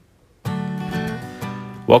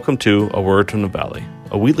Welcome to A Word from the Valley,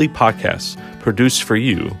 a weekly podcast produced for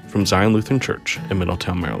you from Zion Lutheran Church in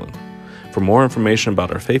Middletown, Maryland. For more information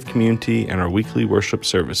about our faith community and our weekly worship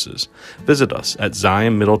services, visit us at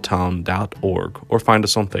zionmiddletown.org or find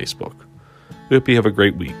us on Facebook. We hope you have a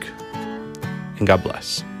great week, and God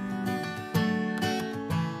bless.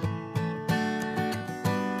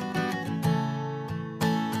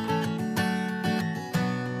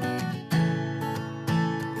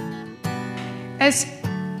 As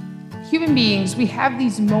human beings, we have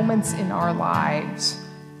these moments in our lives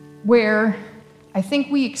where I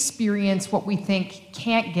think we experience what we think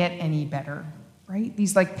can't get any better, right?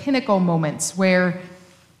 These like pinnacle moments where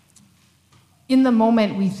in the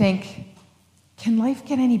moment we think, can life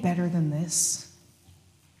get any better than this?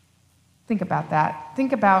 Think about that.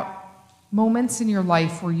 Think about moments in your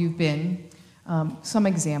life where you've been, some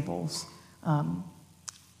examples,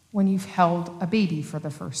 when you've held a baby for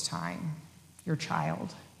the first time, your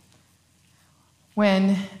child.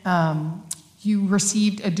 When you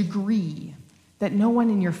received a degree that no one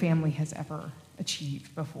in your family has ever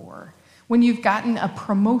achieved before. When you've gotten a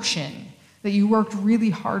promotion that you worked really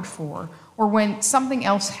hard for, or when something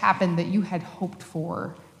else happened that you had hoped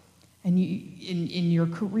for and in your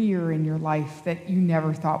career, in your life, that you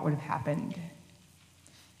never thought would have happened.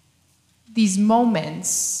 These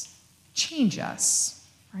moments change us,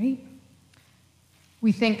 right?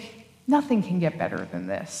 We think, nothing can get better than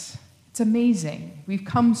this. It's amazing. We've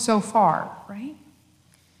come so far, right?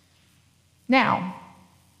 Now,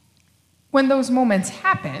 when those moments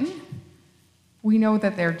happen, we know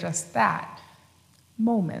that they're just that,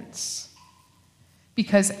 moments.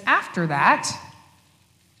 Because after that,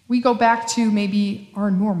 we go back to maybe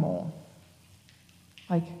our normal,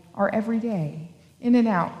 like our everyday, in and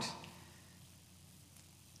out.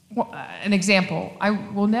 An example, I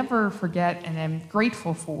will never forget and am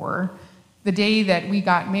grateful for the day that we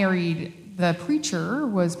got married. The preacher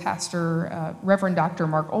was Pastor Reverend Dr.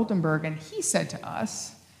 Mark Oldenburg, and he said to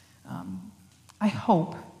us, I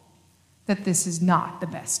hope that this is not the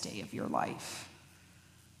best day of your life.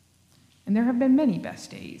 And there have been many best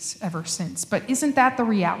days ever since, but isn't that the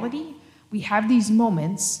reality? We have these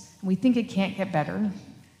moments, and we think it can't get better,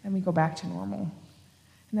 and we go back to normal.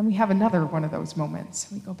 And then we have another one of those moments,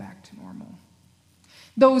 and we go back to normal.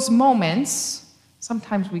 Those moments,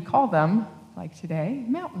 sometimes we call them, like today,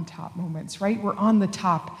 mountaintop moments, right? We're on the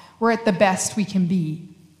top. We're at the best we can be.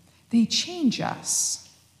 They change us.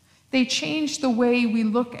 They change the way we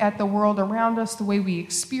look at the world around us, the way we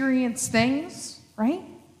experience things, right?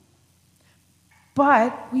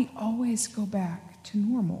 But we always go back to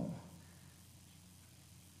normal.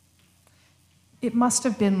 It must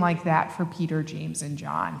have been like that for Peter, James, and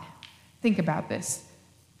John. Think about this.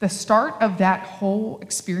 The start of that whole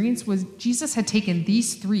experience was Jesus had taken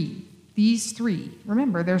these three.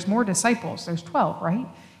 Remember, there's more disciples. There's 12, right?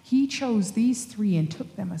 He chose these three and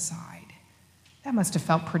took them aside. That must have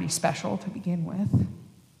felt pretty special to begin with.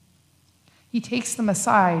 He takes them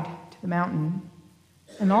aside to the mountain,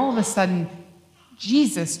 and all of a sudden,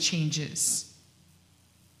 Jesus changes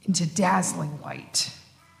into dazzling white.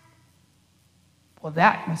 Well,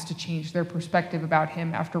 that must have changed their perspective about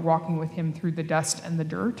him after walking with him through the dust and the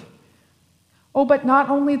dirt. Oh, but not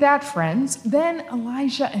only that, friends. Then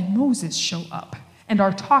Elijah and Moses show up and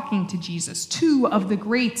are talking to Jesus. Two of the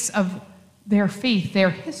greats of their faith,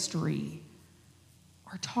 their history,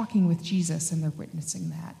 are talking with Jesus, and they're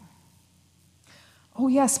witnessing that. Oh,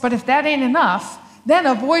 yes, but if that ain't enough, then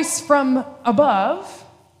a voice from above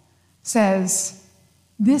says,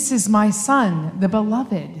 "This is my son, the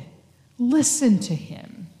beloved. Listen to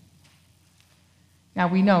him." Now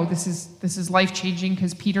we know this is life-changing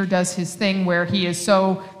because Peter does his thing where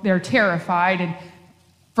they're terrified, and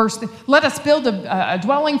first, let us build a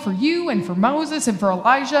dwelling for you and for Moses and for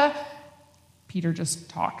Elijah. Peter just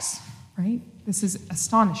talks, right? This is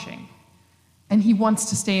astonishing. And he wants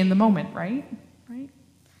to stay in the moment, right?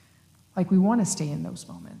 Like we want to stay in those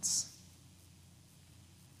moments.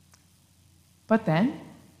 But then,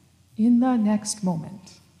 in the next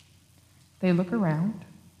moment, they look around,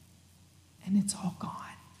 and it's all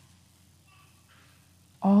gone.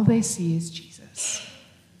 All they see is Jesus.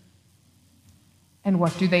 And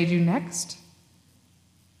what do they do next?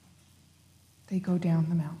 They go down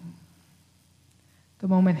the mountain. The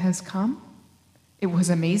moment has come. It was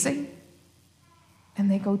amazing.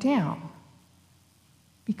 And they go down.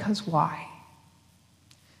 Because why?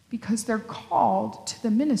 Because they're called to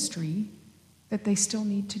the ministry that they still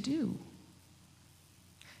need to do.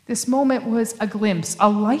 This moment was a glimpse, a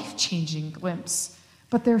life-changing glimpse,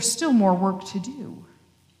 but there's still more work to do.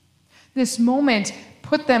 This moment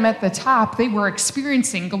put them at the top. They were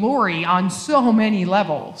experiencing glory on so many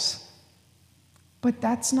levels. But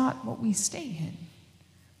that's not what we stay in.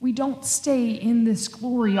 We don't stay in this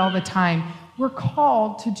glory all the time. We're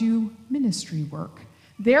called to do ministry work.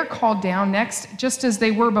 They're called down next, just as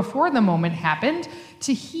they were before the moment happened,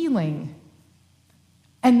 to healing.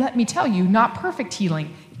 And let me tell you, not perfect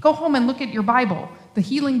healing. Go home and look at your Bible. The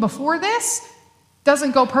healing before this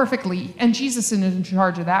doesn't go perfectly, and Jesus is in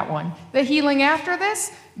charge of that one. The healing after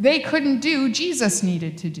this, they couldn't do, Jesus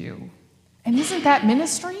needed to do. And isn't that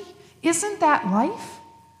ministry? Isn't that life?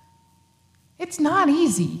 It's not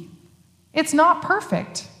easy. It's not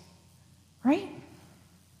perfect, right?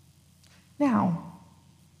 Now,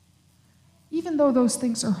 even though those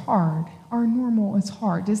things are hard, our normal is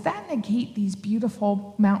hard. Does that negate these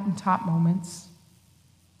beautiful mountaintop moments?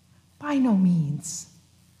 By no means.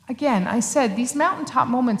 Again, I said these mountaintop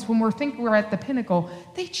moments when we're at the pinnacle,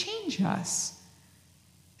 they change us.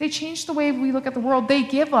 They change the way we look at the world. They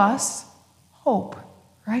give us hope,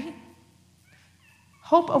 right?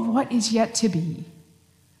 Hope of what is yet to be.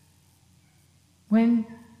 When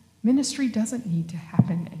ministry doesn't need to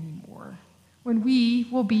happen anymore. When we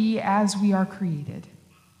will be as we are created.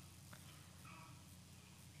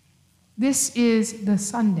 This is the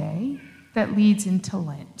Sunday that leads into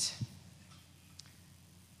Lent.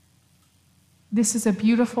 This is a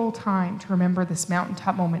beautiful time to remember this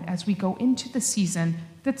mountaintop moment as we go into the season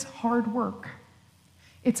that's hard work.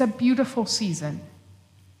 It's a beautiful season.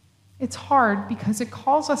 It's hard because it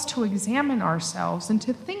calls us to examine ourselves and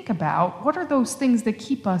to think about what are those things that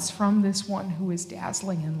keep us from this one who is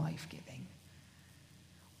dazzling and life-giving.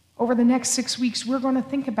 Over the next 6 weeks, we're going to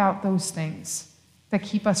think about those things that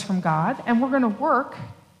keep us from God, and we're going to work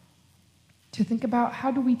to think about how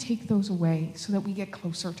do we take those away so that we get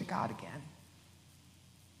closer to God again.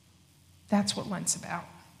 That's what Lent's about.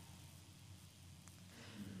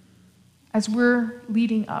 As we're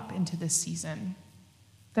leading up into this season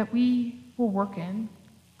that we will work in,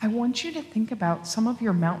 I want you to think about some of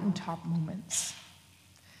your mountaintop moments.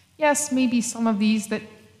 Yes, maybe some of these that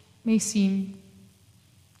may seem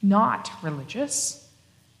not religious,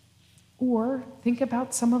 or think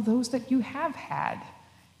about some of those that you have had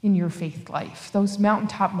in your faith life, those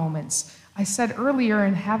mountaintop moments. I said earlier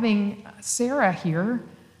in having Sarah here,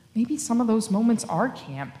 maybe some of those moments are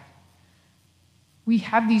camp. We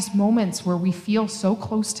have these moments where we feel so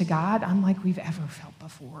close to God, unlike we've ever felt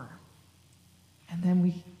before. And then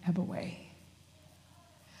we ebb away.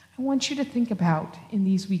 I want you to think about, in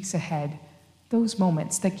these weeks ahead, those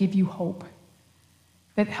moments that give you hope,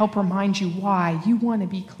 that help remind you why you want to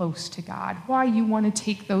be close to God, why you want to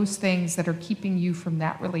take those things that are keeping you from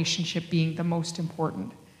that relationship being the most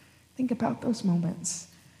important. Think about those moments.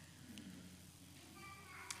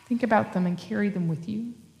 Think about them and carry them with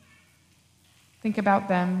you. Think about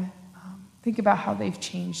them. Think about how they've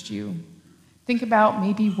changed you. Think about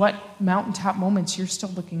maybe what mountaintop moments you're still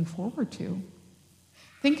looking forward to.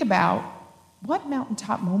 Think about what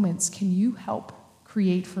mountaintop moments can you help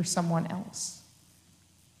create for someone else.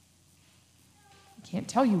 I can't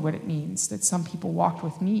tell you what it means that some people walked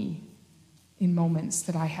with me in moments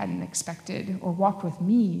that I hadn't expected, or walked with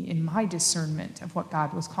me in my discernment of what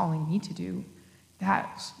God was calling me to do.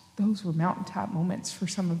 Those were mountaintop moments for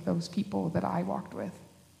some of those people that I walked with.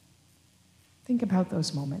 Think about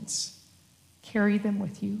those moments. Carry them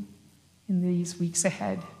with you in these weeks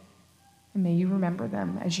ahead. And may you remember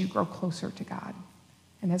them as you grow closer to God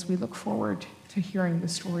and as we look forward to hearing the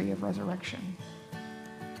story of resurrection.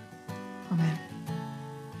 Amen.